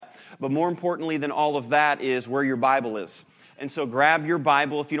But more importantly than all of that is where your Bible is. And so grab your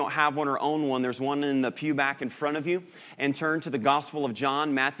Bible. If you don't have one or own one, there's one in the pew back in front of you. And turn to the Gospel of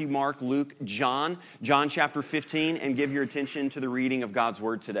John, Matthew, Mark, Luke, John chapter 15, and give your attention to the reading of God's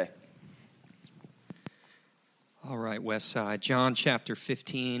Word today. All right, Westside, John chapter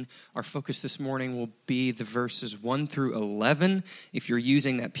 15. Our focus this morning will be the verses 1 through 11. If you're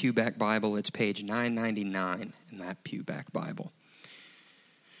using that Pewback Bible, it's page 999 in that Pewback Bible.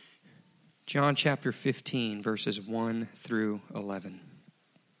 John chapter 15, verses 1 through 11.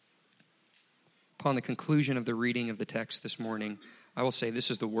 Upon the conclusion of the reading of the text this morning, I will say,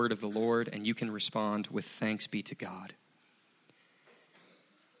 "This is the word of the Lord," and you can respond with "Thanks be to God."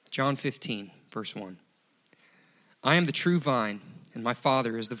 John 15, verse 1. "I am the true vine, and my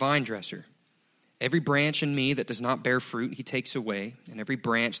Father is the vine dresser. Every branch in me that does not bear fruit, he takes away, and every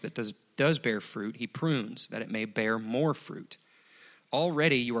branch that does bear fruit, he prunes, that it may bear more fruit.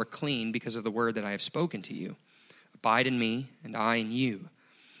 Already you are clean because of the word that I have spoken to you. Abide in me, and I in you.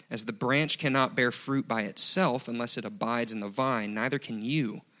 As the branch cannot bear fruit by itself unless it abides in the vine, neither can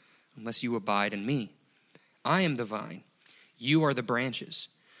you unless you abide in me. I am the vine, you are the branches.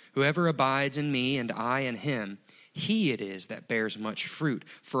 Whoever abides in me and I in him, he it is that bears much fruit,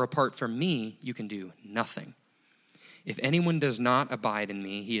 for apart from me you can do nothing. If anyone does not abide in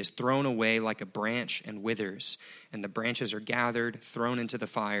me, he is thrown away like a branch and withers, and the branches are gathered, thrown into the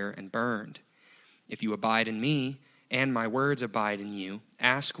fire, and burned. If you abide in me, and my words abide in you,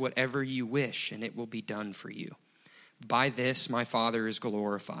 ask whatever you wish, and it will be done for you. By this my Father is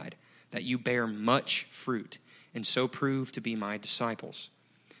glorified, that you bear much fruit, and so prove to be my disciples.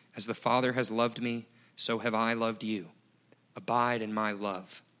 As the Father has loved me, so have I loved you. Abide in my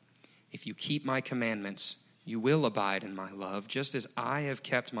love. If you keep my commandments, you will abide in my love, just as I have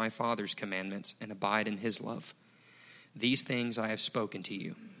kept my Father's commandments and abide in his love. These things I have spoken to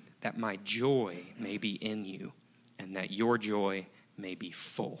you, that my joy may be in you, and that your joy may be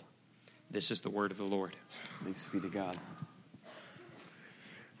full." This is the word of the Lord. Thanks be to God.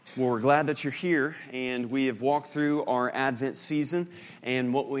 Well, we're glad that you're here, and we have walked through our Advent season,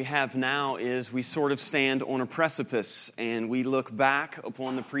 and what we have now is we sort of stand on a precipice, and we look back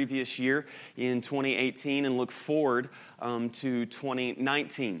upon the previous year in 2018 and look forward to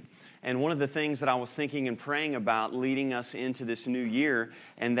 2019. And one of the things that I was thinking and praying about leading us into this new year,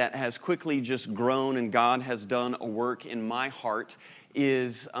 and that has quickly just grown, and God has done a work in my heart,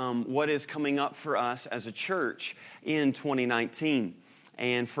 is what is coming up for us as a church in 2019.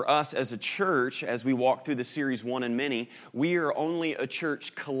 And for us as a church, as we walk through the series One and Many, we are only a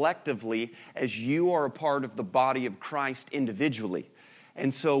church collectively as you are a part of the body of Christ individually.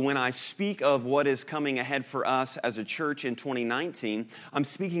 And so when I speak of what is coming ahead for us as a church in 2019, I'm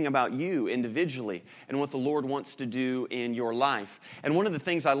speaking about you individually and what the Lord wants to do in your life. And one of the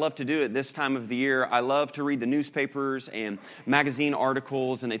things I love to do at this time of the year, I love to read the newspapers and magazine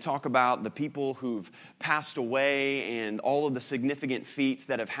articles, and they talk about the people who've passed away and all of the significant feats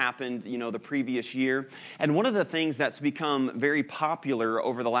that have happened, the previous year. And one of the things that's become very popular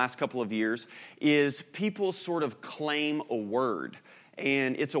over the last couple of years is people sort of claim a word.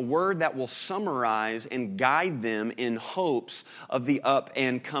 And it's a word that will summarize and guide them in hopes of the up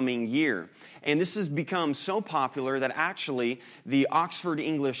and coming year. And this has become so popular that actually the Oxford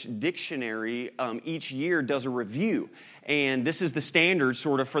English Dictionary each year does a review. And this is the standard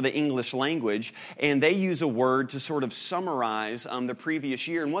sort of for the English language. And they use a word to sort of summarize the previous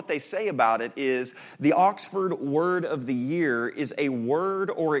year. And what they say about it is the Oxford Word of the Year is a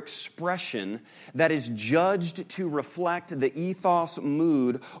word or expression that is judged to reflect the ethos,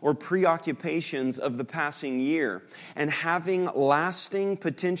 mood, or preoccupations of the passing year, and having lasting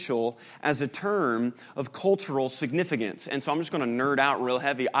potential as a term of cultural significance. And so I'm just going to nerd out real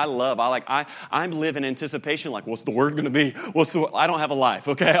heavy. I live in anticipation, like, what's the word going to be? I don't have a life,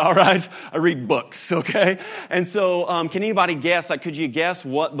 okay? All right? I read books, okay? And so can anybody guess, could you guess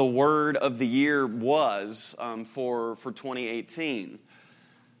what the word of the year was for 2018?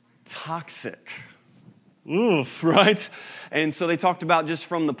 Toxic. Oof, right? And so they talked about just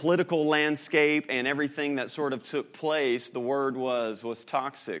from the political landscape and everything that sort of took place, the word was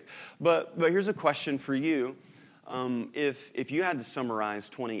toxic. But here's a question for you. If you had to summarize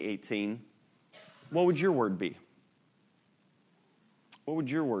 2018, what would your word be? What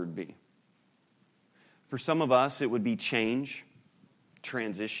would your word be? For some of us, it would be change,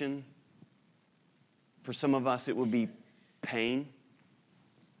 transition. For some of us, it would be pain,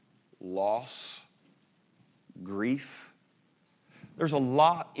 loss, grief. There's a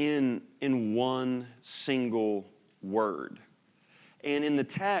lot in one single word. And in the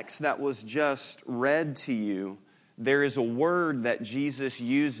text that was just read to you there is a word that Jesus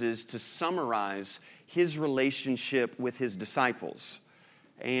uses to summarize his relationship with his disciples.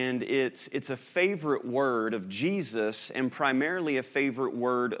 And it's a favorite word of Jesus and primarily a favorite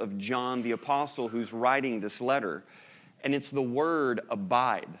word of John the Apostle who's writing this letter. And it's the word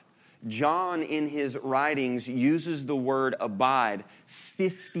abide. John in his writings uses the word abide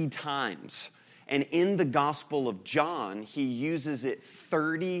 50 times. And in the Gospel of John, he uses it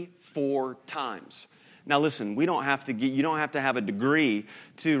 34 times. Now listen, you don't have to have a degree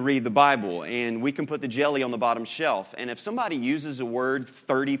to read the Bible, and we can put the jelly on the bottom shelf. And if somebody uses a word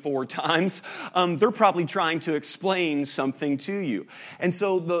 34 times, they're probably trying to explain something to you. And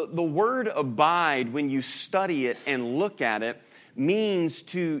so the word abide, when you study it and look at it, means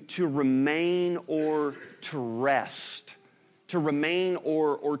to remain or to rest. To remain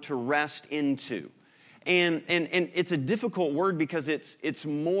or to rest into. And it's a difficult word because it's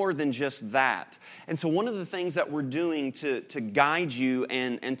more than just that. And so one of the things that we're doing to guide you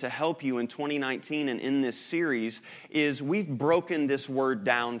and to help you in 2019 and in this series is we've broken this word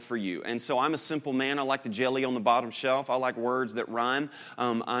down for you. And so I'm a simple man. I like the jelly on the bottom shelf. I like words that rhyme.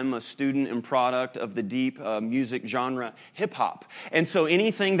 I'm a student and product of the deep music genre hip-hop. And so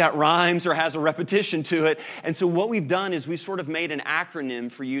anything that rhymes or has a repetition to it. And so what we've done is we've sort of made an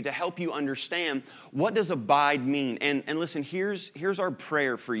acronym for you to help you understand what does abide mean? And listen, here's our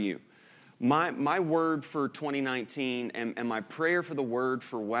prayer for you. My word for 2019 and my prayer for the word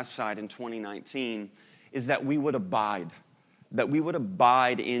for Westside in 2019 is that we would abide. That we would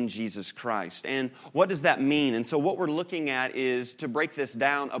abide in Jesus Christ. And what does that mean? And so what we're looking at is, to break this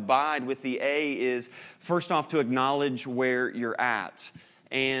down, abide with the A is, first off, to acknowledge where you're at.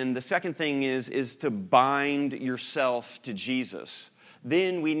 And the second thing is to bind yourself to Jesus.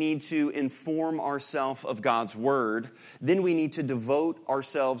 Then we need to inform ourselves of God's Word. Then we need to devote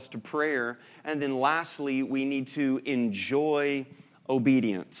ourselves to prayer. And then lastly, we need to enjoy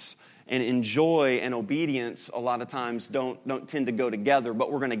obedience. And enjoy and obedience a lot of times don't tend to go together,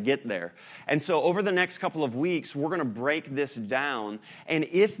 but we're going to get there. And so over the next couple of weeks, we're going to break this down. And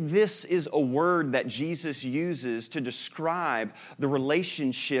if this is a word that Jesus uses to describe the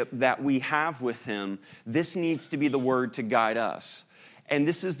relationship that we have with Him, this needs to be the word to guide us. And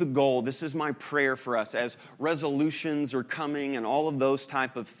this is the goal. This is my prayer for us as resolutions are coming and all of those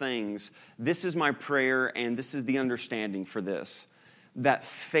type of things. This is my prayer, and this is the understanding for this. That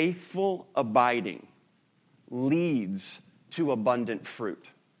faithful abiding leads to abundant fruit.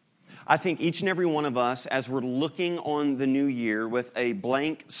 I think each and every one of us, as we're looking on the new year with a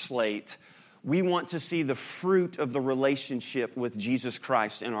blank slate, we want to see the fruit of the relationship with Jesus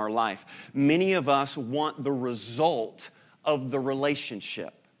Christ in our life. Many of us want the result of the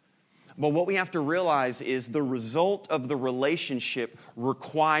relationship. But what we have to realize is the result of the relationship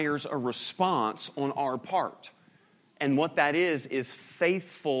requires a response on our part. And what that is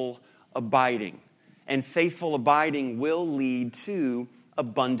faithful abiding. And faithful abiding will lead to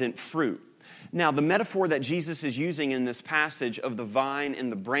abundant fruit. Now, the metaphor that Jesus is using in this passage of the vine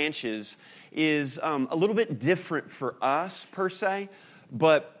and the branches is a little bit different for us, per se,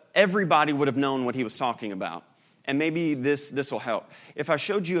 but everybody would have known what he was talking about. And maybe this will help. If I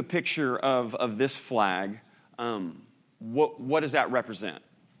showed you a picture of this flag, what does that represent?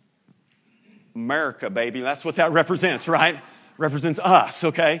 America, baby. That's what that represents, right? Represents us,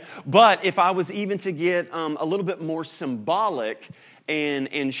 okay? But if I was even to get a little bit more symbolic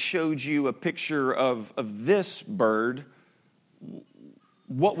and showed you a picture of this bird,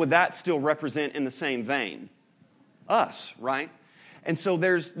 what would that still represent in the same vein? Us, right? And so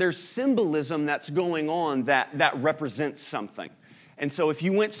there's symbolism that's going on that represents something. And so if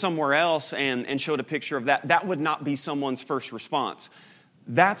you went somewhere else and showed a picture of that would not be someone's first response.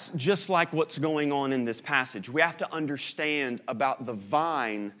 That's just like what's going on in this passage. We have to understand about the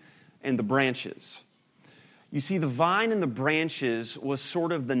vine and the branches. You see, the vine and the branches was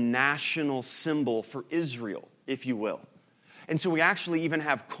sort of the national symbol for Israel, if you will. And so we actually even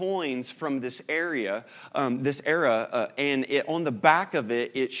have coins from this era, and on the back of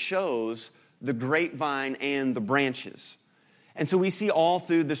it, it shows the grapevine and the branches. And so we see all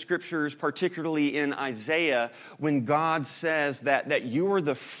through the scriptures, particularly in Isaiah, when God says that you are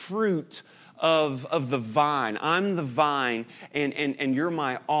the fruit of the vine. I'm the vine, and you're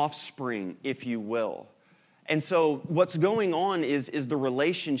my offspring, if you will. And so what's going on is the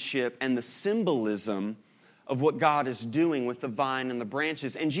relationship and the symbolism of what God is doing with the vine and the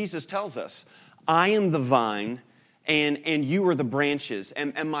branches. And Jesus tells us, I am the vine, and you are the branches.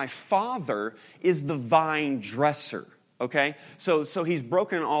 And my Father is the vine dresser. Okay? So he's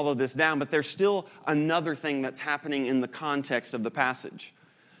broken all of this down, but there's still another thing that's happening in the context of the passage.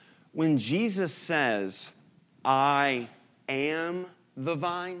 When Jesus says I am the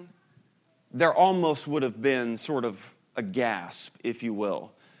vine, there almost would have been sort of a gasp, if you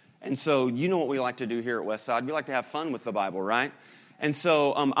will. And so you know what we like to do here at Westside. We like to have fun with the Bible, right? And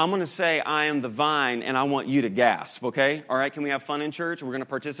so I'm going to say I am the vine, and I want you to gasp, okay? All right, can we have fun in church? We're going to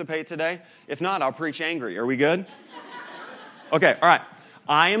participate today. If not, I'll preach angry. Are we good? Okay, all right.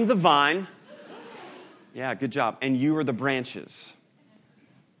 I am the vine. Yeah, good job. And you are the branches.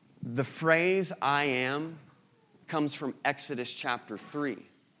 The phrase I am comes from Exodus chapter 3.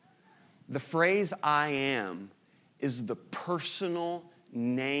 The phrase I am is the personal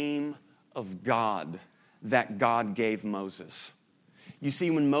name of God that God gave Moses. You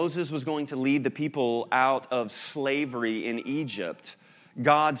see, when Moses was going to lead the people out of slavery in Egypt,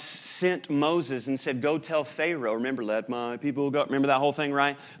 God sent Moses and said, go tell Pharaoh, remember, let my people go. Remember that whole thing,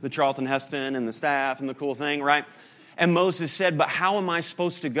 right? The Charlton Heston and the staff and the cool thing, right? And Moses said, but how am I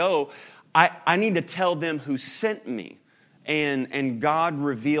supposed to go? I need to tell them who sent me. And God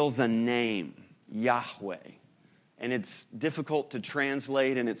reveals a name, Yahweh. And it's difficult to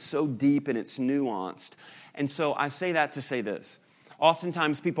translate, and it's so deep and it's nuanced. And so I say that to say this.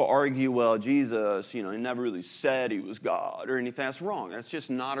 Oftentimes people argue, well, Jesus, he never really said he was God or anything. That's wrong. That's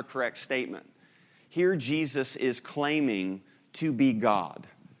just not a correct statement. Here Jesus is claiming to be God.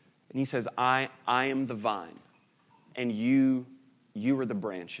 And he says, I am the vine, and you are the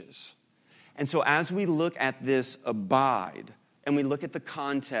branches. And so as we look at this abide, and we look at the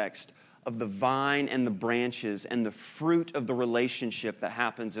context of the vine and the branches and the fruit of the relationship that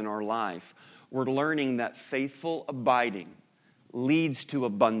happens in our life, we're learning that faithful abiding leads to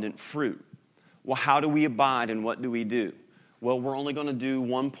abundant fruit. Well, how do we abide and what do we do? Well, we're only going to do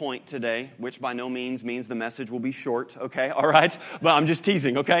 1 point today, which by no means the message will be short, okay? All right? But I'm just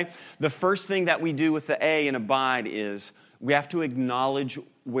teasing, okay? The first thing that we do with the A in abide is we have to acknowledge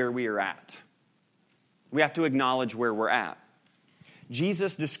where we are at. We have to acknowledge where we're at.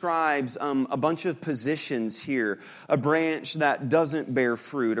 Jesus describes a bunch of positions here. A branch that doesn't bear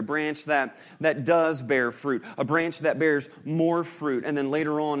fruit. A branch that does bear fruit. A branch that bears more fruit. And then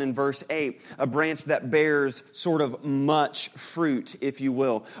later on in verse 8, a branch that bears sort of much fruit, if you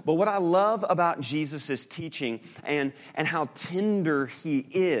will. But what I love about Jesus' teaching and how tender he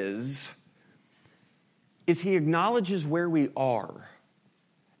is he acknowledges where we are.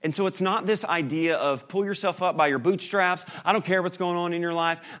 And so it's not this idea of pull yourself up by your bootstraps. I don't care what's going on in your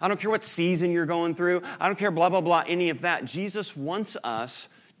life. I don't care what season you're going through. I don't care blah, blah, blah, any of that. Jesus wants us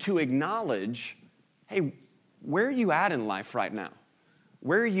to acknowledge, hey, where are you at in life right now?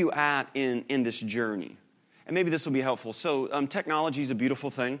 Where are you at in this journey? And maybe this will be helpful. So technology is a beautiful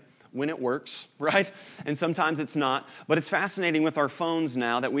thing when it works, right? And sometimes it's not. But it's fascinating with our phones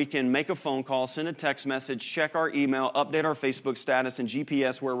now that we can make a phone call, send a text message, check our email, update our Facebook status, and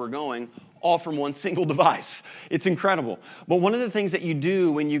GPS where we're going, all from one single device. It's incredible. But one of the things that you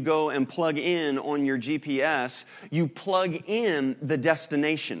do when you go and plug in on your GPS, you plug in the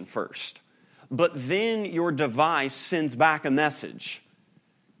destination first. But then your device sends back a message.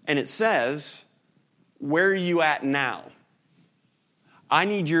 And it says, where are you at now? I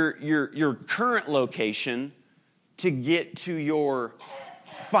need your current location to get to your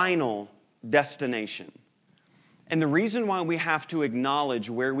final destination. And the reason why we have to acknowledge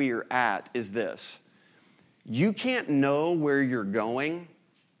where we are at is this. You can't know where you're going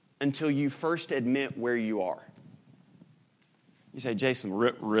until you first admit where you are. You say, Jason,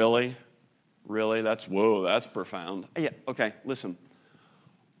 really? Really? That's profound. Yeah, okay, listen.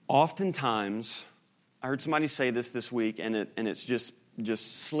 Oftentimes, I heard somebody say this week, and it's just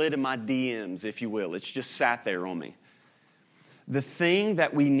slid in my DMs, if you will. It's just sat there on me. The thing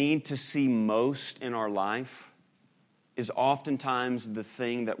that we need to see most in our life is oftentimes the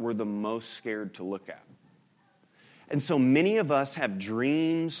thing that we're the most scared to look at. And so many of us have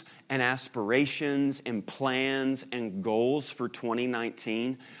dreams and aspirations and plans and goals for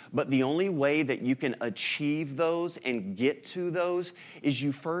 2019, but the only way that you can achieve those and get to those is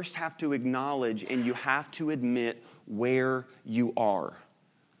you first have to acknowledge and you have to admit where you are.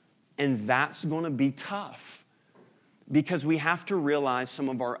 And that's going to be tough because we have to realize some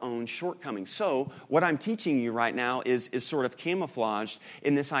of our own shortcomings. So what I'm teaching you right now is sort of camouflaged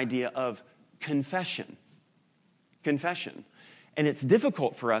in this idea of confession. Confession. And it's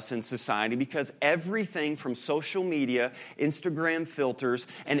difficult for us in society because everything from social media, Instagram filters,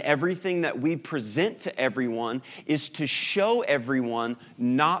 and everything that we present to everyone is to show everyone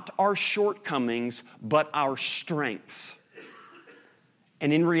not our shortcomings, but our strengths.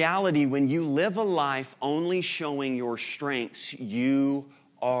 And in reality, when you live a life only showing your strengths, you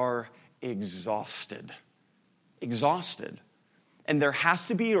are exhausted. Exhausted. And there has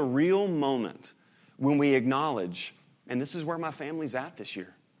to be a real moment when we acknowledge, and this is where my family's at this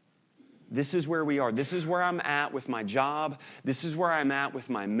year. This is where we are. This is where I'm at with my job. This is where I'm at with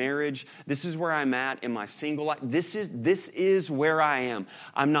my marriage. This is where I'm at in my single life. This is where I am.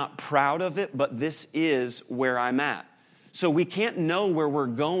 I'm not proud of it, but this is where I'm at. So we can't know where we're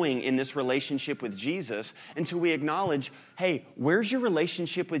going in this relationship with Jesus until we acknowledge, hey, where's your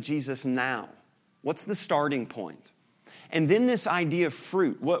relationship with Jesus now? What's the starting point? And then this idea of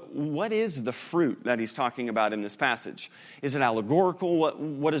fruit. What is the fruit that he's talking about in this passage? Is it allegorical?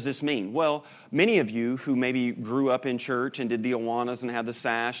 What does this mean? Well, many of you who maybe grew up in church and did the Awanas and had the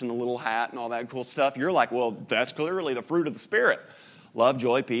sash and the little hat and all that cool stuff, you're like, well, that's clearly the fruit of the Spirit. Love,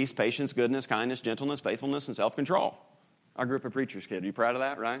 joy, peace, patience, goodness, kindness, gentleness, faithfulness, and self-control. I grew up a preacher's kid. Are you proud of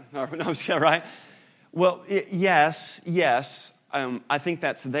that, right? No, right? Well, yes. I think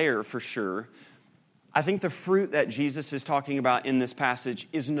that's there for sure. I think the fruit that Jesus is talking about in this passage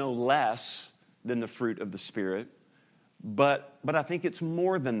is no less than the fruit of the Spirit, but I think it's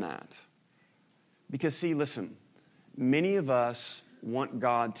more than that. Because see, listen, many of us want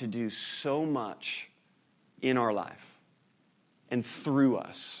God to do so much in our life and through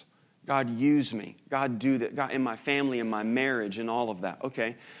us. God, use me. God, do that. God, in my family, in my marriage, and all of that.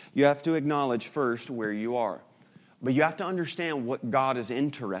 Okay, you have to acknowledge first where you are. But you have to understand what God is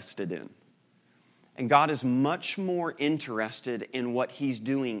interested in. And God is much more interested in what He's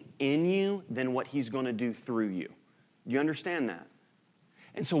doing in you than what He's going to do through you. Do you understand that?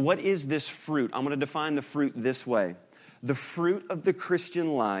 And so what is this fruit? I'm going to define the fruit this way. The fruit of the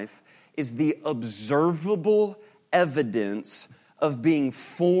Christian life is the observable evidence of being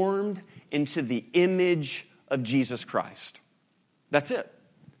formed into the image of Jesus Christ. That's it.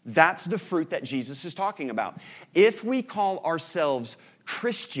 That's the fruit that Jesus is talking about. If we call ourselves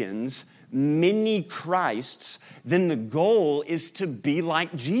Christians, mini Christs, then the goal is to be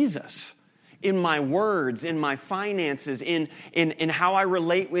like Jesus. In my words, in my finances, in how I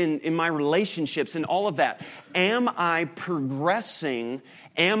relate in my relationships and all of that. Am I progressing?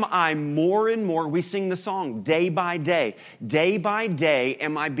 Am I more and more, we sing the song, day by day. Day by day,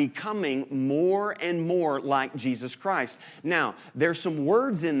 am I becoming more and more like Jesus Christ? Now, there's some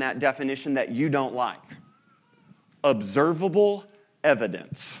words in that definition that you don't like. Observable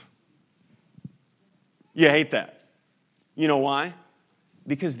evidence. You hate that. You know why?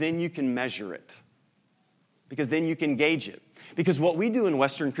 Because then you can measure it. Because then you can gauge it. Because what we do in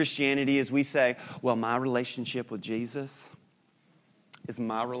Western Christianity is we say, well, my relationship with Jesus is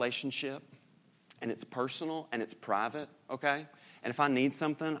my relationship, and it's personal, and it's private, okay? And if I need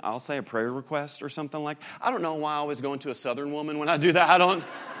something, I'll say a prayer request or something like that. I don't know why I always go into a Southern woman when I do that. I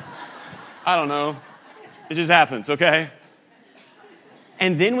don't know. It just happens, okay?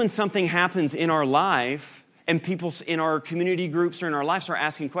 And then when something happens in our life, and people in our community groups or in our life start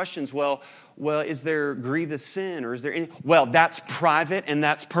asking questions, well, is there grievous sin, or is there any? Well, that's private and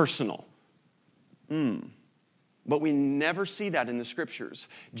that's personal. But we never see that in the Scriptures.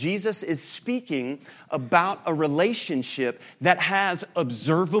 Jesus is speaking about a relationship that has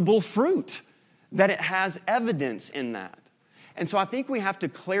observable fruit, that it has evidence in that. And so I think we have to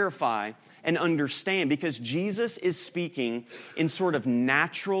clarify and understand, because Jesus is speaking in sort of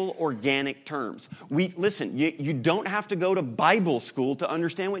natural, organic terms. Listen, you don't have to go to Bible school to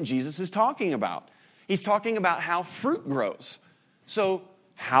understand what Jesus is talking about. He's talking about how fruit grows. So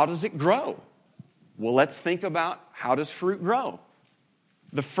how does it grow? Well, let's think about, how does fruit grow?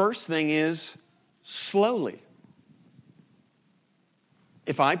 The first thing is slowly.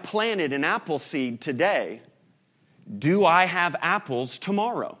 If I planted an apple seed today, do I have apples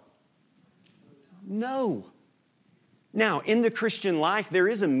tomorrow? No. Now, in the Christian life, there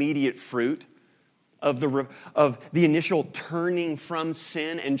is immediate fruit of the initial turning from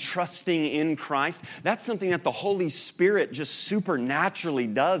sin and trusting in Christ. That's something that the Holy Spirit just supernaturally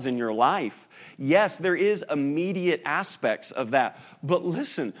does in your life. Yes, there is immediate aspects of that. But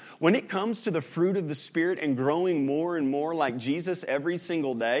listen, when it comes to the fruit of the Spirit and growing more and more like Jesus every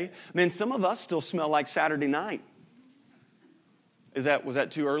single day, man, some of us still smell like Saturday night. Was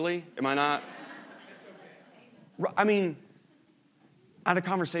that too early? Am I not? I mean, I had a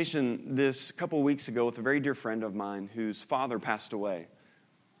conversation this couple of weeks ago with a very dear friend of mine whose father passed away.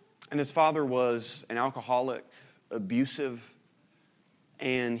 And his father was an alcoholic, abusive,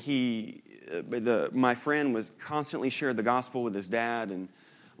 and my friend was constantly shared the gospel with his dad, and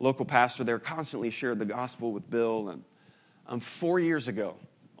local pastor there constantly shared the gospel with Bill. And 4 years ago,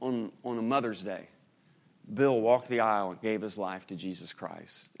 on a Mother's Day, Bill walked the aisle and gave his life to Jesus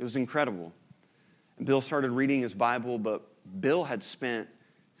Christ. It was incredible. And Bill started reading his Bible, but Bill had spent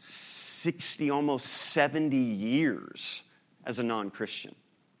 60, almost 70 years as a non-Christian.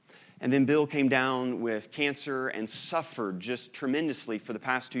 And then Bill came down with cancer and suffered just tremendously for the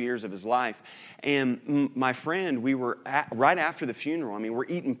past 2 years of his life. And my friend, we were right after the funeral. I mean, we're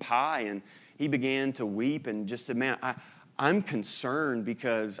eating pie, and he began to weep and just said, man, I'm concerned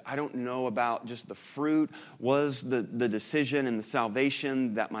because I don't know about just the fruit. Was the decision and the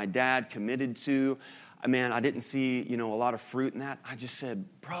salvation that my dad committed to? Man, I didn't see, a lot of fruit in that. I just said,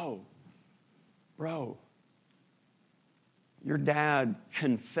 bro, your dad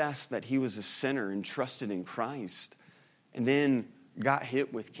confessed that he was a sinner and trusted in Christ, and then got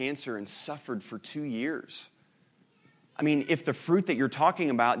hit with cancer and suffered for 2 years. I mean, if the fruit that you're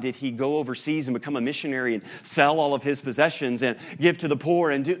talking about, did he go overseas and become a missionary and sell all of his possessions and give to the poor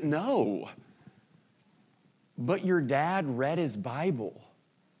and do? No. But your dad read his Bible.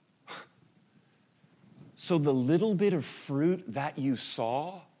 So the little bit of fruit that you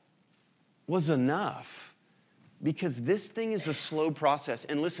saw was enough. Because this thing is a slow process.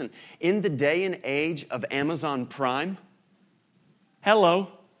 And listen, in the day and age of Amazon Prime, hello.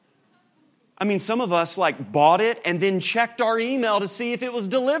 I mean, some of us bought it and then checked our email to see if it was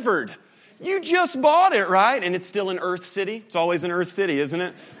delivered. You just bought it, right? And it's still in Earth City. It's always in Earth City, isn't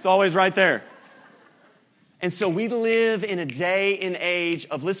it? It's always right there. And so we live in a day and age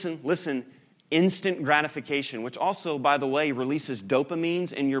of, listen, instant gratification, which also, by the way, releases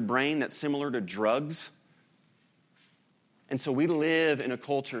dopamines in your brain that's similar to drugs. And so we live in a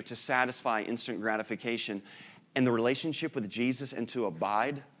culture to satisfy instant gratification. And the relationship with Jesus and to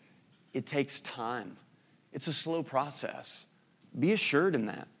abide, it takes time. It's a slow process. Be assured in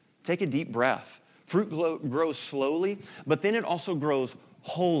that. Take a deep breath. Fruit grows slowly, but then it also grows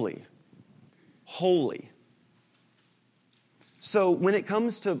wholly. Holy. So when it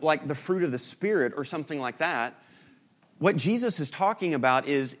comes to the fruit of the Spirit or something like that, what Jesus is talking about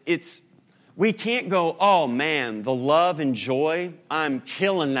is we can't go, oh man, the love and joy, I'm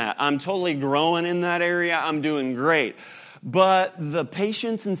killing that. I'm totally growing in that area. I'm doing great. But the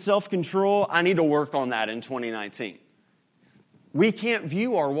patience and self-control, I need to work on that in 2019. We can't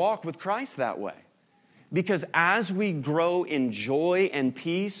view our walk with Christ that way. Because as we grow in joy and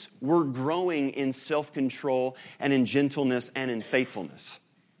peace, we're growing in self-control and in gentleness and in faithfulness.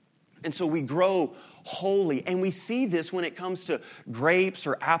 And so we grow holy. And we see this when it comes to grapes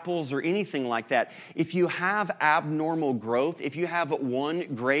or apples or anything like that. If you have abnormal growth, if you have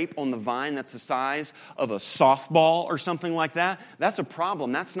one grape on the vine that's the size of a softball or something like that, that's a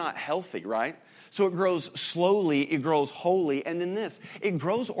problem. That's not healthy, right? So it grows slowly, it grows wholly, and then it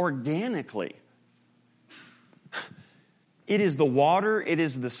grows organically. It is the water, it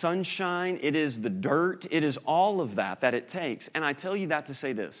is the sunshine, it is the dirt, it is all of that it takes. And I tell you that to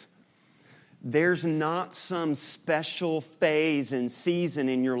say this. There's not some special phase and season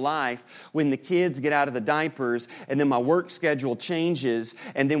in your life when the kids get out of the diapers and then my work schedule changes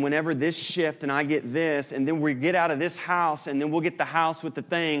and then whenever this shift and I get this and then we get out of this house and then we'll get the house with the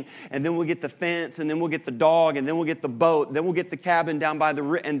thing and then we'll get the fence and then we'll get the dog and then we'll get the boat, then we'll get the cabin down by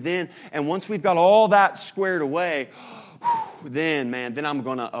the and once we've got all that squared away, then I'm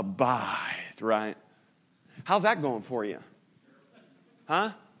going to abide, right? How's that going for you?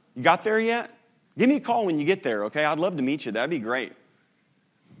 Huh? You got there yet? Give me a call when you get there, okay? I'd love to meet you. That'd be great.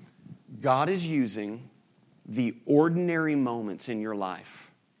 God is using the ordinary moments in your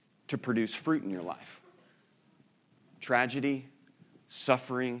life to produce fruit in your life. Tragedy,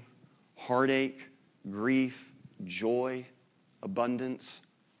 suffering, heartache, grief, joy, abundance.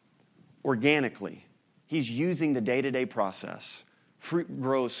 Organically, He's using the day-to-day process. Fruit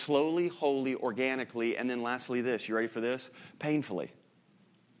grows slowly, wholly, organically, and then lastly this. You ready for this? Painfully.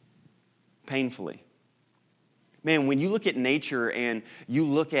 Painfully. Man, when you look at nature and you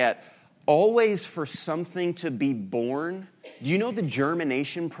look at always for something to be born, do you know the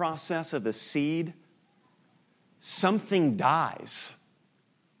germination process of a seed? Something dies.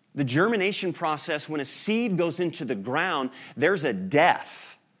 The germination process, when a seed goes into the ground, there's a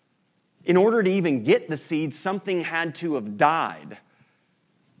death. In order to even get the seed, something had to have died.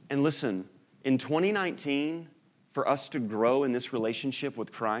 And listen, in 2019, for us to grow in this relationship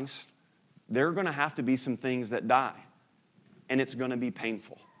with Christ, there are going to have to be some things that die, and it's going to be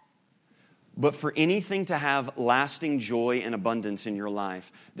painful. But for anything to have lasting joy and abundance in your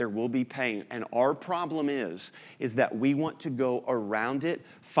life, there will be pain. And our problem is that we want to go around it,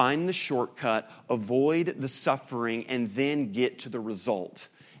 find the shortcut, avoid the suffering, and then get to the result.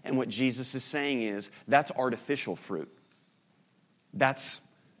 And what Jesus is saying is, that's artificial fruit. I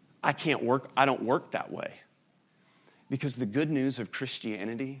don't work that way. Because the good news of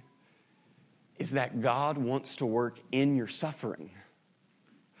Christianity is that God wants to work in your suffering.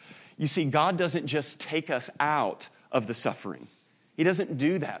 You see, God doesn't just take us out of the suffering. He doesn't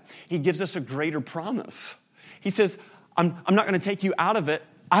do that. He gives us a greater promise. He says, I'm not going to take you out of it.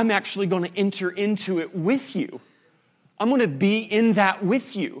 I'm actually going to enter into it with you. I'm going to be in that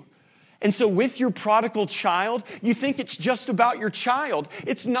with you. And so with your prodigal child, you think it's just about your child.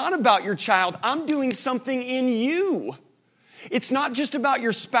 It's not about your child. I'm doing something in you. It's not just about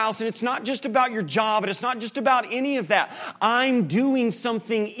your spouse, and it's not just about your job, and it's not just about any of that. I'm doing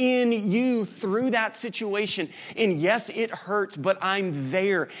something in you through that situation. And yes, it hurts, but I'm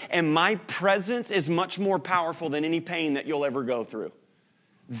there. And my presence is much more powerful than any pain that you'll ever go through.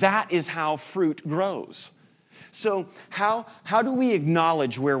 That is how fruit grows. So how do we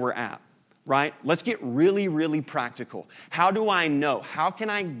acknowledge where we're at? Right? Let's get really, really practical. How do I know? How can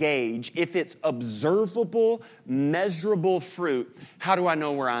I gauge if it's observable, measurable fruit? How do I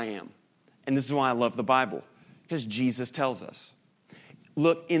know where I am? And this is why I love the Bible, because Jesus tells us.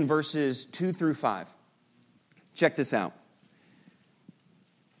 Look in verses 2 through 5. Check this out.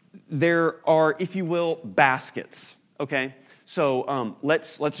 There are, if you will, baskets, okay? So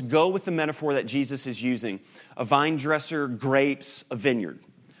let's go with the metaphor that Jesus is using. A vine dresser, grapes, a vineyard.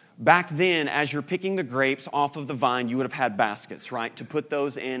 Back then, as you're picking the grapes off of the vine, you would have had baskets, right? To put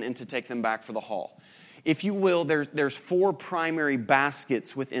those in and to take them back for the haul. If you will, there's 4 primary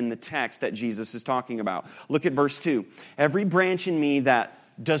baskets within the text that Jesus is talking about. Look at verse 2. Every branch in me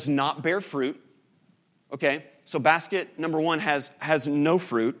that does not bear fruit, okay? So basket number 1 has no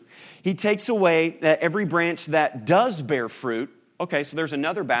fruit. He takes away that every branch that does bear fruit. Okay, so there's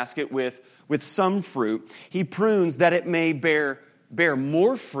another basket with some fruit. He prunes that it may bear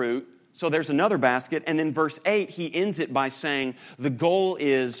more fruit. So there's another basket. And then verse 8, he ends it by saying the goal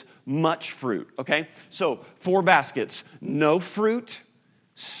is much fruit. Okay? So 4 baskets. No fruit,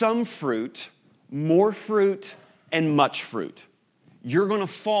 some fruit, more fruit, and much fruit. You're going to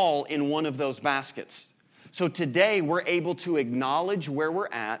fall in one of those baskets. So today we're able to acknowledge where we're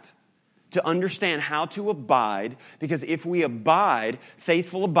at, to understand how to abide, because if we abide,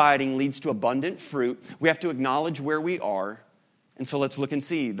 faithful abiding leads to abundant fruit. We have to acknowledge where we are. And so let's look and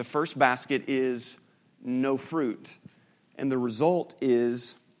see. The first basket is no fruit. And the result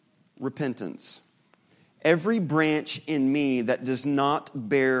is repentance. Every branch in me that does not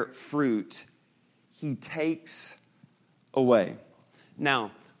bear fruit, he takes away.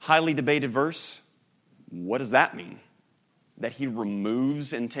 Now, highly debated verse. What does that mean? That he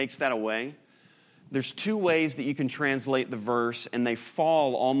removes and takes that away? There's 2 ways that you can translate the verse, and they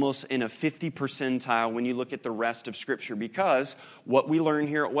fall almost in a 50 percentile when you look at the rest of Scripture, because what we learn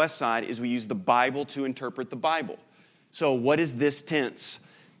here at Westside is we use the Bible to interpret the Bible. So what is this tense?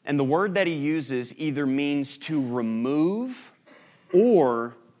 And the word that he uses either means to remove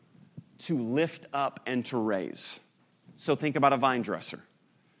or to lift up and to raise. So think about a vine dresser.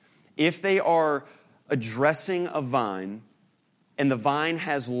 If they are addressing a vine, and the vine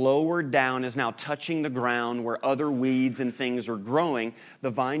has lowered down, is now touching the ground where other weeds and things are growing, the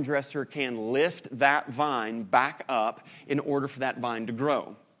vine dresser can lift that vine back up in order for that vine to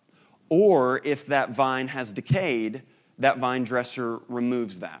grow. Or if that vine has decayed, that vine dresser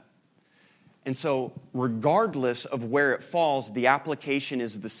removes that. And so regardless of where it falls, the application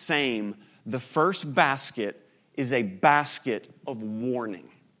is the same. The first basket is a basket of warning.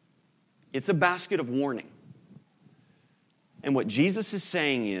 It's a basket of warning. And what Jesus is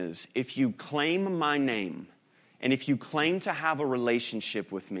saying is, if you claim my name, and if you claim to have a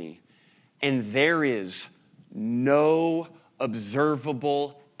relationship with me, and there is no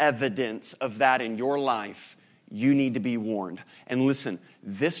observable evidence of that in your life, you need to be warned. And listen,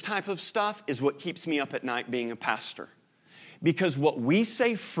 this type of stuff is what keeps me up at night being a pastor. Because what we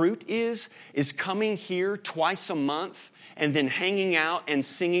say fruit is coming here twice a month and then hanging out and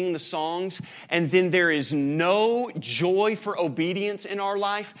singing the songs, and then there is no joy for obedience in our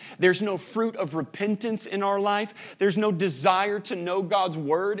life. There's no fruit of repentance in our life. There's no desire to know God's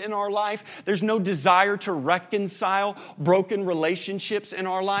word in our life. There's no desire to reconcile broken relationships in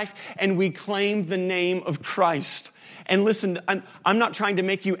our life, and we claim the name of Christ. And listen, I'm not trying to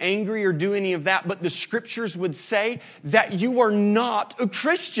make you angry or do any of that, but the Scriptures would say that you are not a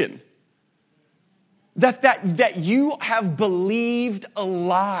Christian. That you have believed a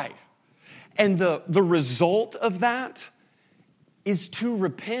lie. And the result of that is to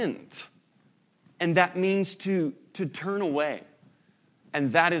repent. And that means to turn away.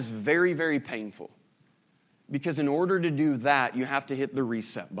 And that is very, very painful. Because in order to do that, you have to hit the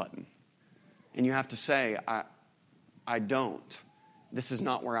reset button. And you have to say, I don't. This is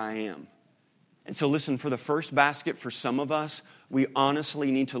not where I am. And so listen, for the first basket, for some of us, we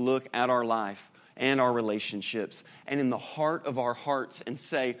honestly need to look at our life and our relationships and in the heart of our hearts and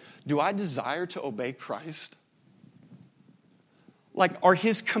say, do I desire to obey Christ? Like, are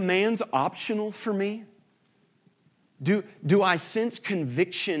his commands optional for me? Do I sense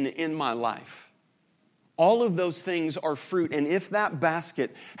conviction in my life? All of those things are fruit. And if that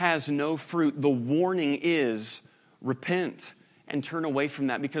basket has no fruit, the warning is repent and turn away from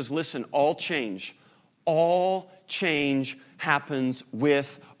that. Because listen, all change happens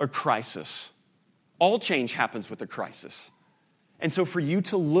with a crisis. All change happens with a crisis. And so for you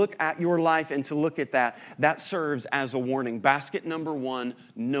to look at your life and to look at that serves as a warning. Basket number 1,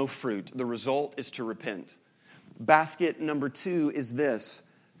 no fruit. The result is to repent. Basket number 2 is this,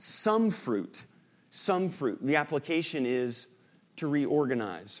 some fruit. Some fruit. The application is to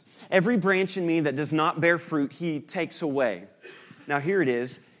reorganize. Every branch in me that does not bear fruit, he takes away. Now here it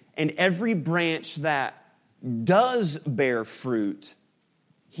is. And every branch that does bear fruit,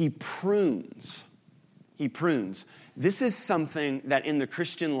 he prunes. He prunes. This is something that in the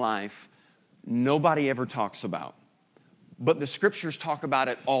Christian life, nobody ever talks about. But the scriptures talk about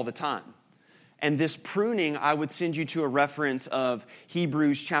it all the time. And this pruning, I would send you to a reference of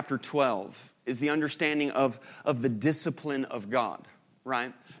Hebrews chapter 12. Is the understanding of the discipline of God,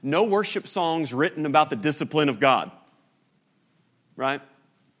 right? No worship songs written about the discipline of God, right?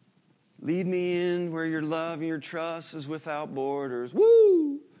 Lead me in where your love and your trust is without borders.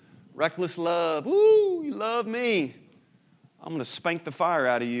 Woo! Reckless love. Woo! You love me. I'm going to spank the fire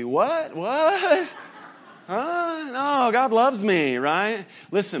out of you. What? What? Huh? No, God loves me, right?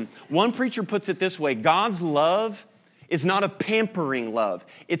 Listen, one preacher puts it this way. God's love is not a pampering love.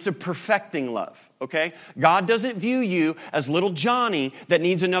 It's a perfecting love, okay? God doesn't view you as little Johnny that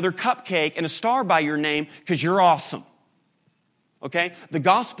needs another cupcake and a star by your name because you're awesome, okay? The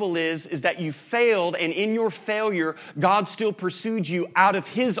gospel is that you failed, and in your failure, God still pursued you out of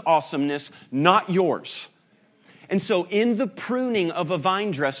his awesomeness, not yours. And so in the pruning of a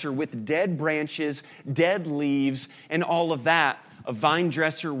vine dresser with dead branches, dead leaves, and all of that, a vine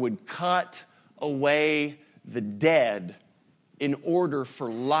dresser would cut away the dead in order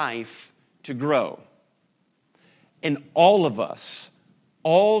for life to grow. And all of us,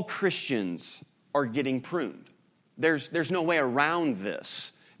 all Christians are getting pruned. There's no way around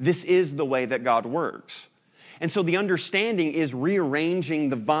this. This is the way that God works. And so the understanding is rearranging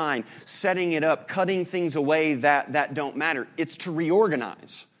the vine, setting it up, cutting things away that don't matter. It's to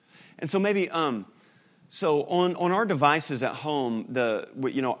reorganize. And so maybe so on our devices at home,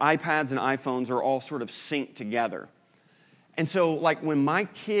 iPads and iPhones are all sort of synced together. And so like when my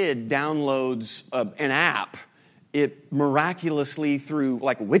kid downloads an app, it miraculously through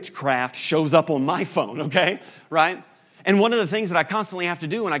like witchcraft shows up on my phone, okay? Right? And one of the things that I constantly have to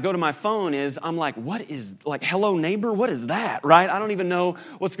do when I go to my phone is I'm like, what is, like, hello neighbor? What is that, right? I don't even know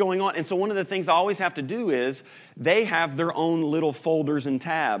what's going on. And so one of the things I always have to do is they have their own little folders and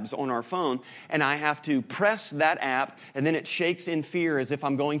tabs on our phone, and I have to press that app, and then it shakes in fear as if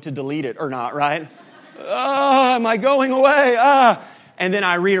I'm going to delete it or not, right? Am I going away? And then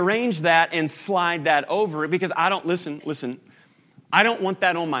I rearrange that and slide that over because I don't, listen, I don't want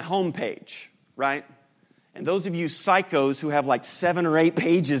that on my home page, right? And those of you psychos who have like 7 or 8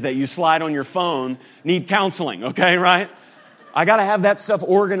 pages that you slide on your phone need counseling, okay, right? I got to have that stuff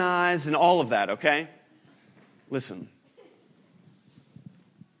organized and all of that, okay? Listen,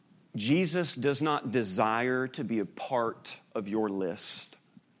 Jesus does not desire to be a part of your list.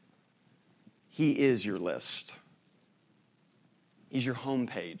 He is your list. He's your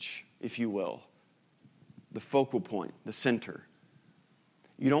homepage, if you will, the focal point, the center.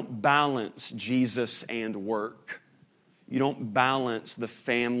 You don't balance Jesus and work. You don't balance the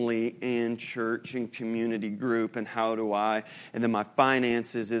family and church and community group and how do I, and then my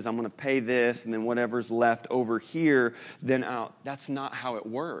finances is I'm going to pay this and then whatever's left over here, then out. That's not how it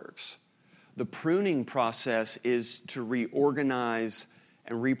works. The pruning process is to reorganize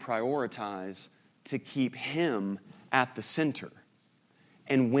and reprioritize to keep Him at the center.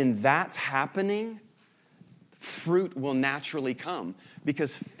 And when that's happening, fruit will naturally come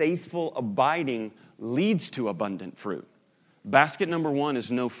because faithful abiding leads to abundant fruit. Basket number 1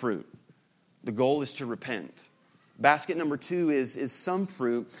 is no fruit. The goal is to repent. Basket number 2 is some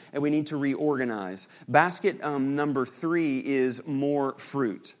fruit, and we need to reorganize. Basket number 3 is more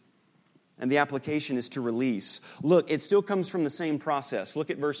fruit. And the application is to release. Look, it still comes from the same process.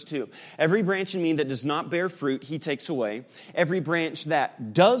 Look at verse 2. Every branch in me that does not bear fruit, He takes away. Every branch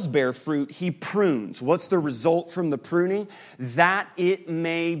that does bear fruit, He prunes. What's the result from the pruning? That it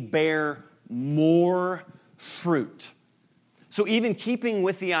may bear more fruit. So even keeping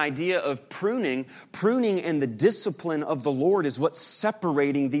with the idea of pruning and the discipline of the Lord is what's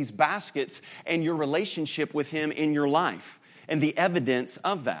separating these baskets and your relationship with Him in your life and the evidence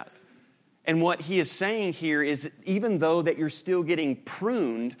of that. And what he is saying here is even though that you're still getting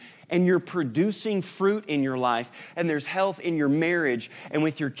pruned and you're producing fruit in your life and there's health in your marriage and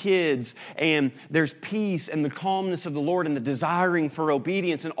with your kids and there's peace and the calmness of the Lord and the desiring for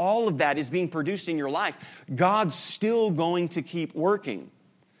obedience and all of that is being produced in your life, God's still going to keep working.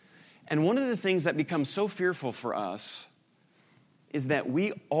 And one of the things that becomes so fearful for us is that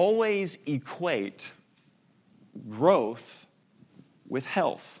we always equate growth with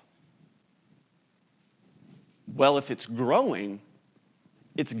health. Well, if it's growing,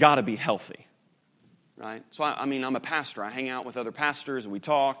 it's got to be healthy, right? So, I'm a pastor. I hang out with other pastors, and we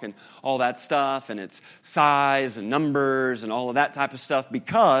talk and all that stuff, and it's size and numbers and all of that type of stuff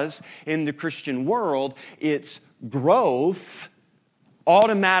because in the Christian world, it's growth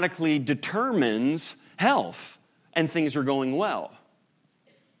automatically determines health and things are going well.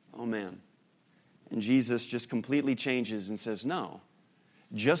 Oh, man. And Jesus just completely changes and says, no,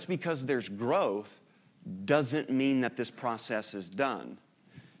 just because there's growth doesn't mean that this process is done.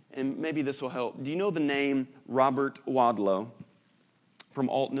 And maybe this will help. Do you know the name Robert Wadlow from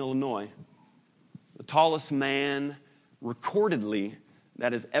Alton, Illinois? The tallest man recordedly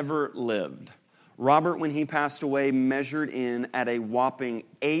that has ever lived. Robert, when he passed away, measured in at a whopping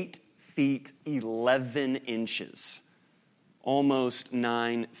 8 feet 11 inches. Almost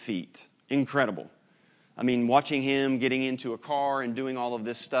 9 feet. Incredible. Watching him getting into a car and doing all of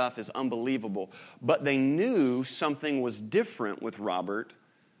this stuff is unbelievable. But they knew something was different with Robert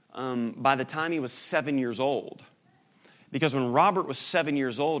by the time he was 7 years old. Because when Robert was 7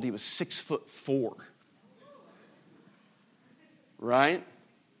 years old, he was 6'4". Right?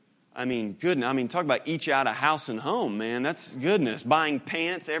 Goodness. Talk about each out of house and home, man. That's goodness. Buying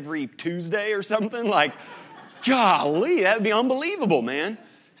pants every Tuesday or something. Like, golly, that would be unbelievable, man.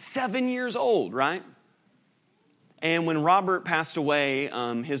 7 years old, right? And when Robert passed away,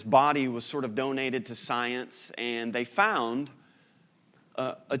 his body was sort of donated to science, and they found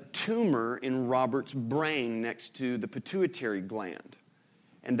a tumor in Robert's brain next to the pituitary gland.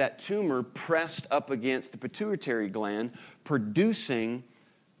 And that tumor pressed up against the pituitary gland, producing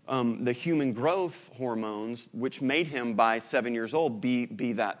the human growth hormones, which made him, by 7 years old,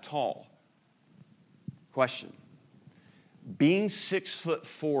 be that tall. Question. Being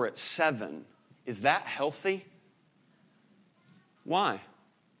 6'4" at 7, is that healthy? Why?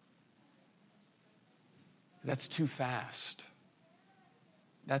 That's too fast.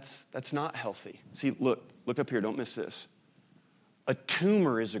 That's not healthy. See, look up here. Don't miss this. A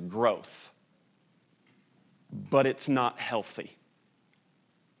tumor is a growth, but it's not healthy.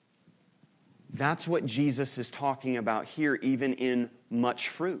 That's what Jesus is talking about here, even in much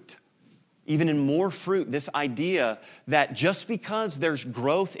fruit. Even in more fruit, this idea that just because there's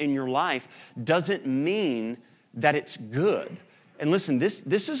growth in your life doesn't mean that it's good. And listen, this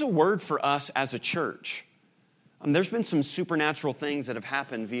is a word for us as a church. There's been some supernatural things that have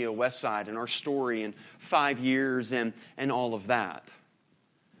happened via Westside and our story in 5 years and all of that.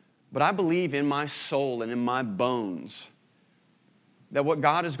 But I believe in my soul and in my bones that what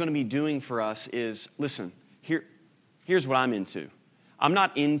God is going to be doing for us is, listen, here's what I'm into. I'm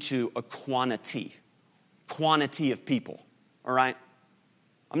not into a quantity of people, all right?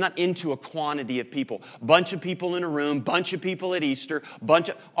 I'm not into a quantity of people. Bunch of people in a room, bunch of people at Easter,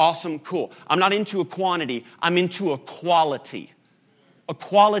 awesome, cool. I'm not into a quantity. I'm into a quality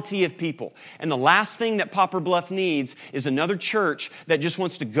of people. And the last thing that Poplar Bluff needs is another church that just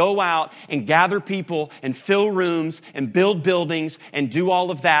wants to go out and gather people and fill rooms and build buildings and do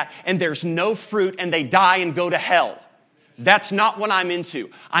all of that, and there's no fruit and they die and go to hell. That's not what I'm into.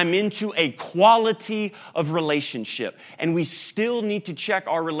 I'm into a quality of relationship. And we still need to check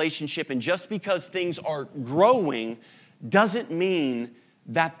our relationship. And just because things are growing doesn't mean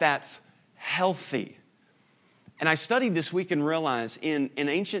that that's healthy. And I studied this week and realized in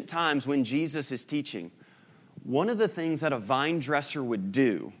ancient times when Jesus is teaching, one of the things that a vine dresser would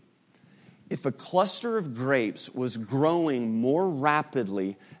do, if a cluster of grapes was growing more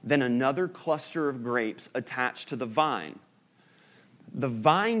rapidly than another cluster of grapes attached to the vine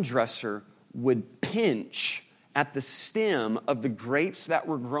dresser would pinch at the stem of the grapes that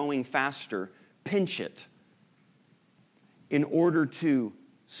were growing faster, pinch it in order to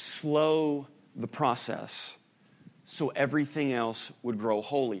slow the process so everything else would grow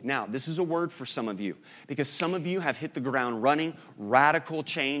wholly. Now, this is a word for some of you, because some of you have hit the ground running, radical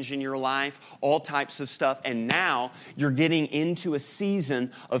change in your life, all types of stuff, and now you're getting into a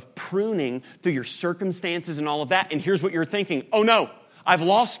season of pruning through your circumstances and all of that, and here's what you're thinking: oh no, I've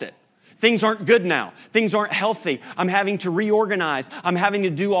lost it. Things aren't good now. Things aren't healthy. I'm having to reorganize. I'm having to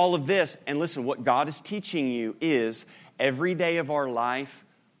do all of this. And listen, what God is teaching you is every day of our life,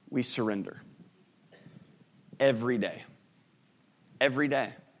 we surrender. Every day. Every day.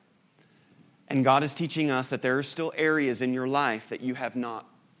 And God is teaching us that there are still areas in your life that you have not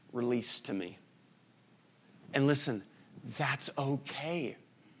released to me. And listen, that's okay.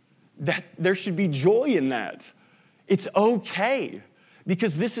 There should be joy in that. It's okay.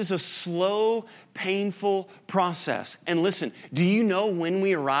 Because this is a slow, painful process. And listen, do you know when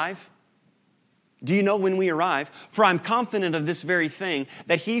we arrive? Do you know when we arrive? For I'm confident of this very thing,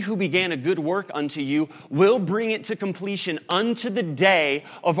 that he who began a good work unto you will bring it to completion unto the day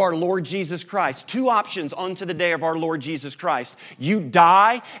of our Lord Jesus Christ. Two options unto the day of our Lord Jesus Christ. You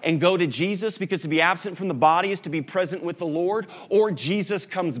die and go to Jesus, because to be absent from the body is to be present with the Lord, or Jesus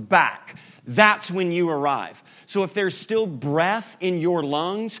comes back. That's when you arrive. So if there's still breath in your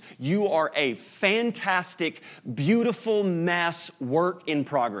lungs, you are a fantastic, beautiful mess, work in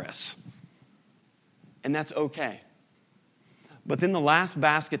progress. And that's okay. But then the last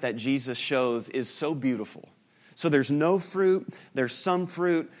basket that Jesus shows is so beautiful. So there's no fruit, there's some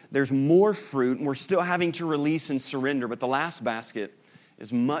fruit, there's more fruit, and we're still having to release and surrender. But the last basket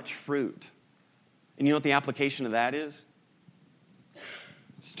is much fruit. And you know what the application of that is?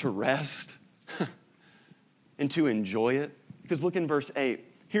 It's to rest and to enjoy it. Because look in verse 8.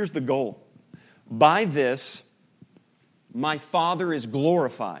 Here's the goal. By this, my Father is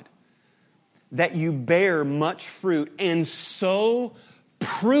glorified, that you bear much fruit, and so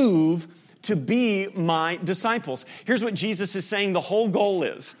prove to be my disciples. Here's what Jesus is saying the whole goal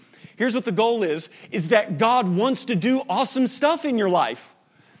is. Here's what the goal is that God wants to do awesome stuff in your life.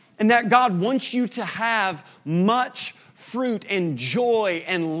 And that God wants you to have much fruit and joy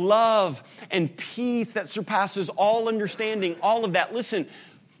and love and peace that surpasses all understanding, all of that. Listen,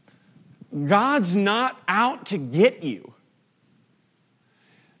 God's not out to get you.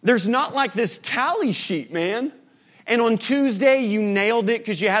 There's not like this tally sheet, man. And on Tuesday, you nailed it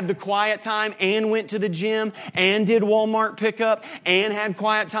because you had the quiet time and went to the gym and did Walmart pickup and had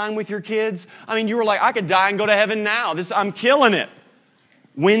quiet time with your kids. I mean, you were like, I could die and go to heaven now. I'm killing it.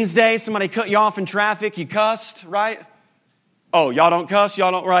 Wednesday, somebody cut you off in traffic. You cussed, right? Oh, y'all don't cuss?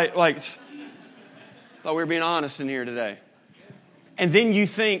 Y'all don't, right? Like, thought we were being honest in here today. And then you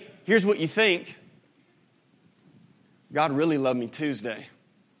think, here's what you think. God really loved me Tuesday.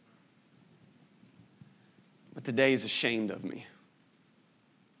 But today is ashamed of me.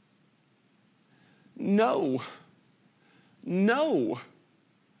 No.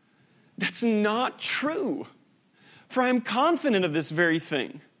 That's not true. For I am confident of this very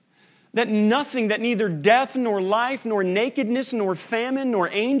thing, that nothing, that neither death nor life, nor nakedness, nor famine, nor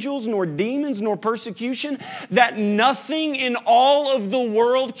angels, nor demons, nor persecution, that nothing in all of the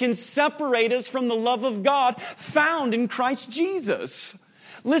world can separate us from the love of God found in Christ Jesus.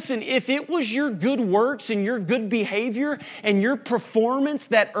 Listen, if it was your good works and your good behavior and your performance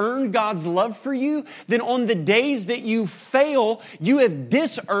that earned God's love for you, then on the days that you fail, you have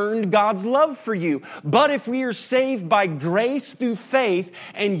disearned God's love for you. But if we are saved by grace through faith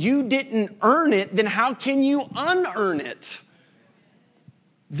and you didn't earn it, then how can you unearn it?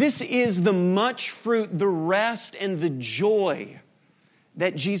 This is the much fruit, the rest, and the joy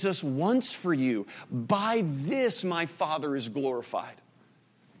that Jesus wants for you. By this my Father is glorified.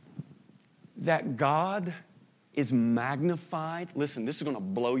 That God is magnified. Listen, this is going to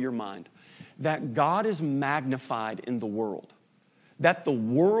blow your mind. That God is magnified in the world. That the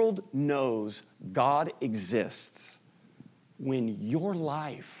world knows God exists when your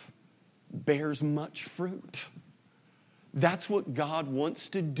life bears much fruit. That's what God wants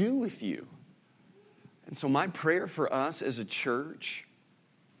to do with you. And so my prayer for us as a church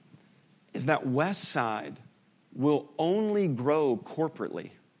is that Westside will only grow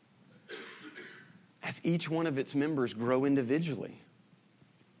corporately as each one of its members grow individually.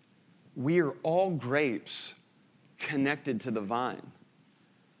 We are all grapes connected to the vine.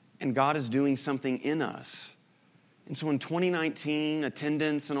 And God is doing something in us. And so in 2019,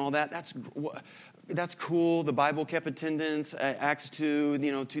 attendance and all that, that's cool. The Bible kept attendance, Acts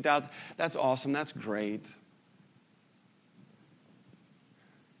 2, 2000. That's awesome. That's great.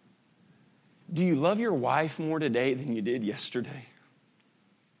 Do you love your wife more today than you did yesterday?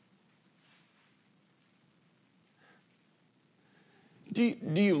 Do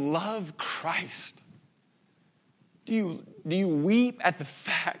you love Christ? Do you weep at the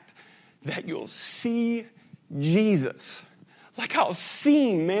fact that you'll see Jesus? Like I'll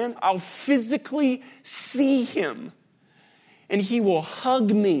see him, man. I'll physically see him. And he will hug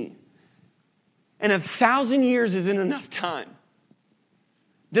me. And 1,000 years isn't enough time.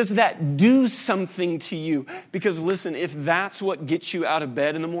 Does that do something to you? Because listen, if that's what gets you out of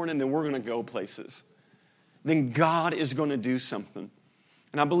bed in the morning, then we're going to go places. Then God is going to do something.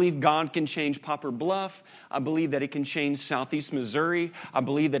 And I believe God can change Poplar Bluff. I believe that He can change Southeast Missouri. I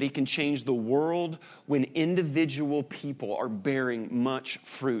believe that He can change the world when individual people are bearing much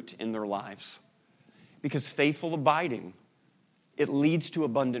fruit in their lives. Because faithful abiding, it leads to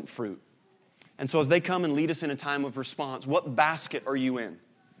abundant fruit. And so as they come and lead us in a time of response, what basket are you in?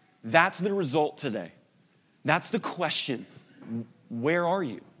 That's the result today. That's the question. Where are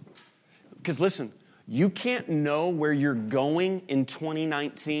you? Because listen, you can't know where you're going in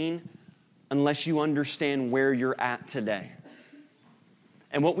 2019 unless you understand where you're at today.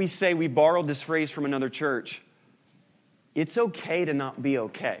 And what we say, we borrowed this phrase from another church. It's okay to not be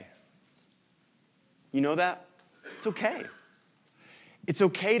okay. You know that? It's okay. It's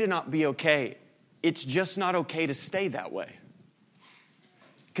okay to not be okay. It's just not okay to stay that way.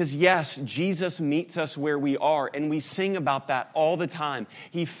 Because yes, Jesus meets us where we are, and we sing about that all the time.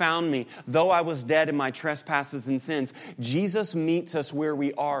 He found me, though I was dead in my trespasses and sins. Jesus meets us where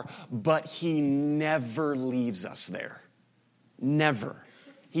we are, but He never leaves us there. Never.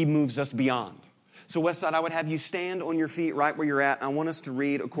 He moves us beyond. So Westside, I would have you stand on your feet right where you're at. I want us to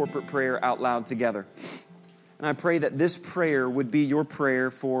read a corporate prayer out loud together. And I pray that this prayer would be your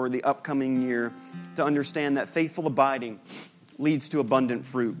prayer for the upcoming year, to understand that faithful abiding leads to abundant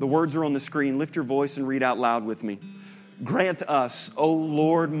fruit. The words are on the screen. Lift your voice and read out loud with me. Grant us, O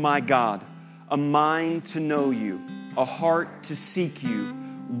Lord my God, a mind to know you, a heart to seek you,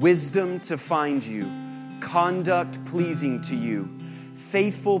 wisdom to find you, conduct pleasing to you,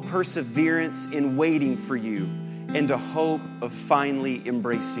 faithful perseverance in waiting for you, and a hope of finally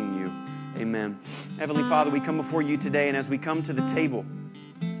embracing you. Amen. Heavenly Father, we come before you today, and as we come to the table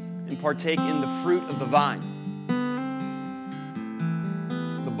and partake in the fruit of the vine,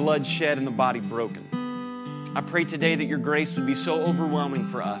 blood shed and the body broken, I pray today that your grace would be so overwhelming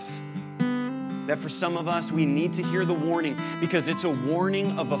for us that for some of us we need to hear the warning, because it's a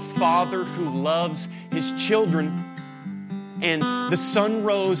warning of a father who loves his children, and the sun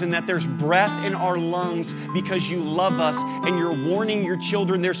rose and that there's breath in our lungs because you love us, and you're warning your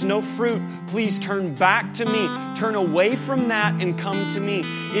children there's no fruit. Please turn back to me. Turn away from that and come to me.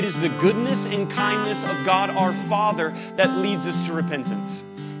 It is the goodness and kindness of God our Father that leads us to repentance.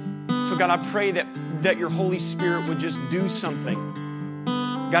 So God, I pray that your Holy Spirit would just do something.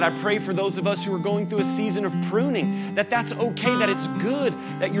 God, I pray for those of us who are going through a season of pruning, that's okay, that it's good,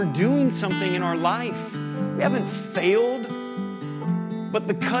 that you're doing something in our life. We haven't failed, but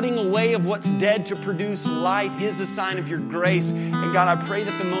the cutting away of what's dead to produce life is a sign of your grace. And God, I pray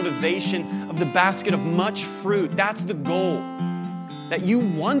that the motivation of the basket of much fruit, that's the goal, that you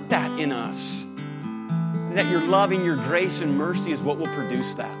want that in us, and that your love and your grace and mercy is what will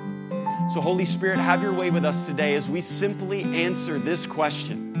produce that. So Holy Spirit, have your way with us today as we simply answer this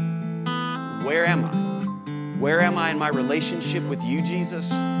question. Where am I? Where am I in my relationship with you, Jesus?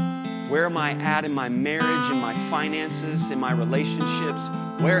 Where am I at in my marriage, in my finances, in my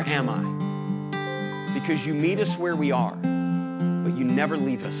relationships? Where am I? Because you meet us where we are, but you never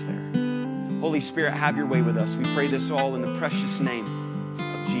leave us there. Holy Spirit, have your way with us. We pray this all in the precious name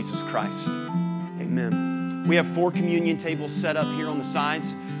of Jesus Christ. Amen. We have 4 communion tables set up here on the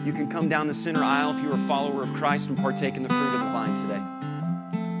sides. You can come down the center aisle if you're a follower of Christ and partake in the fruit of the vine today.